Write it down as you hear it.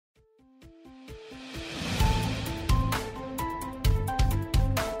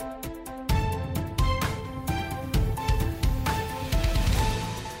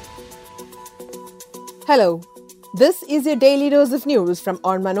Hello, this is your daily dose of news from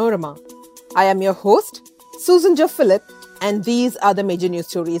Onmanorama. I am your host, Susan Jo Philip, and these are the major news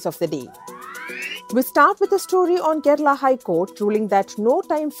stories of the day. We start with a story on Kerala High Court ruling that no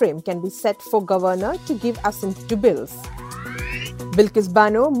time frame can be set for governor to give assent to bills. Bilkis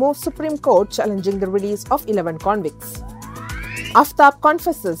Bano moves Supreme Court challenging the release of 11 convicts. Aftab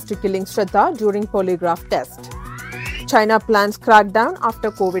confesses to killing Shraddha during polygraph test. China plans crackdown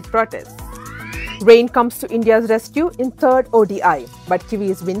after COVID protests. Rain comes to India's rescue in third ODI, but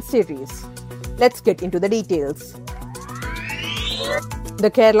Kiwis win series. Let's get into the details.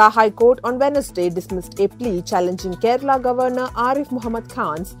 The Kerala High Court on Wednesday dismissed a plea challenging Kerala Governor Arif Muhammad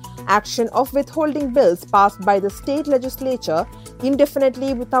Khan's action of withholding bills passed by the state legislature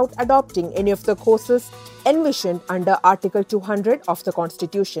indefinitely without adopting any of the courses envisioned under Article 200 of the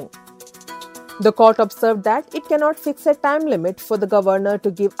Constitution. The court observed that it cannot fix a time limit for the governor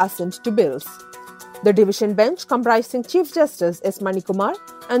to give assent to bills. The division bench, comprising Chief Justice S. Manikumar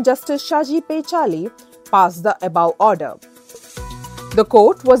and Justice Shaji Pechali, passed the above order. The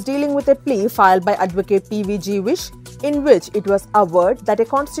court was dealing with a plea filed by Advocate P.V. Jeevish, in which it was averred that a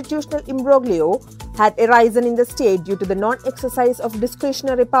constitutional imbroglio had arisen in the state due to the non-exercise of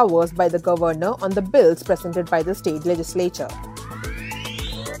discretionary powers by the governor on the bills presented by the state legislature.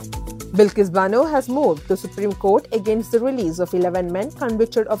 Bilkis Bano has moved to Supreme Court against the release of 11 men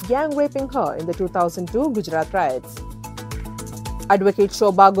convicted of gang raping her in the 2002 Gujarat riots. Advocate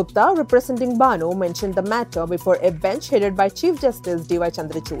Shobha Gupta, representing Bano, mentioned the matter before a bench headed by Chief Justice D.Y.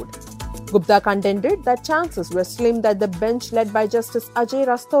 Chandrachud. Gupta contended that chances were slim that the bench led by Justice Ajay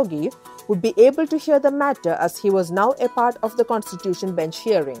Rastogi would be able to hear the matter as he was now a part of the Constitution bench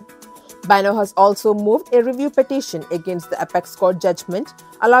hearing. Bano has also moved a review petition against the Apex Court judgment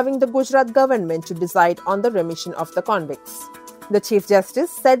allowing the Gujarat government to decide on the remission of the convicts. The Chief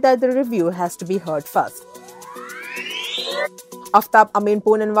Justice said that the review has to be heard first. Aftab Amin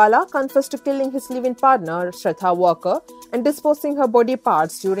Poonanwala confessed to killing his live-in partner Shraddha Walker and disposing her body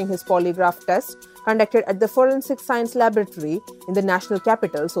parts during his polygraph test conducted at the Forensic Science Laboratory in the national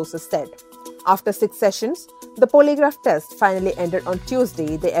capital, sources said. After 6 sessions, the polygraph test finally ended on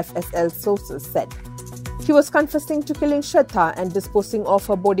Tuesday, the FSL sources said. He was confessing to killing Shraddha and disposing of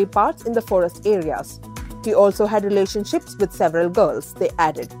her body parts in the forest areas. He also had relationships with several girls, they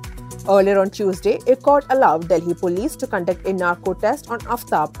added. Earlier on Tuesday, a court allowed Delhi police to conduct a narco test on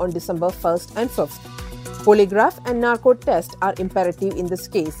Aftab on December 1st and 5th. Polygraph and narco test are imperative in this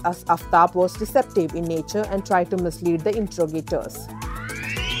case as Aftab was deceptive in nature and tried to mislead the interrogators.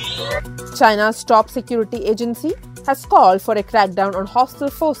 China's top security agency has called for a crackdown on hostile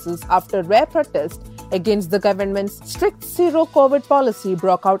forces after rare protests against the government's strict zero-COVID policy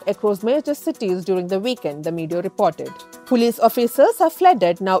broke out across major cities during the weekend, the media reported. Police officers have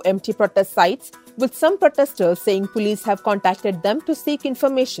flooded now empty protest sites, with some protesters saying police have contacted them to seek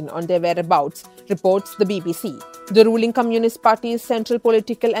information on their whereabouts, reports the BBC. The ruling Communist Party's Central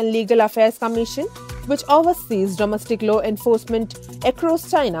Political and Legal Affairs Commission, which oversees domestic law enforcement across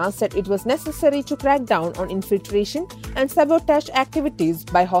China, said it was necessary to crack down on infiltration and sabotage activities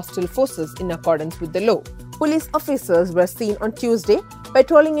by hostile forces in accordance with the law. Police officers were seen on Tuesday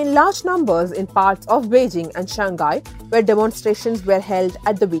patrolling in large numbers in parts of Beijing and Shanghai, where demonstrations were held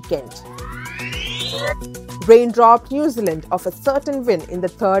at the weekend. Rain robbed New Zealand of a certain win in the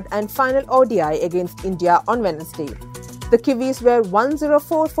third and final ODI against India on Wednesday. The Kiwis were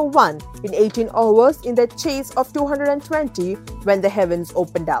 104 for 1 in 18 overs in their chase of 220 when the heavens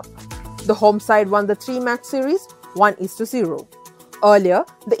opened up. The home side won the 3-match series 1-0. Earlier,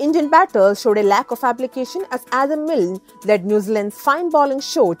 the Indian batters showed a lack of application as Adam Milne led New Zealand's fine bowling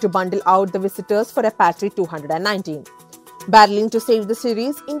show to bundle out the visitors for a paltry 219. Battling to save the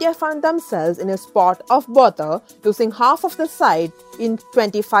series, India found themselves in a spot of bother, losing half of the side in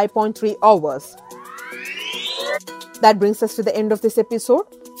 25.3 overs. That brings us to the end of this episode.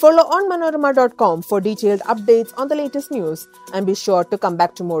 Follow onmanorama.com for detailed updates on the latest news and be sure to come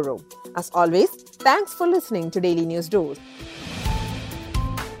back tomorrow. As always, thanks for listening to Daily News Dose.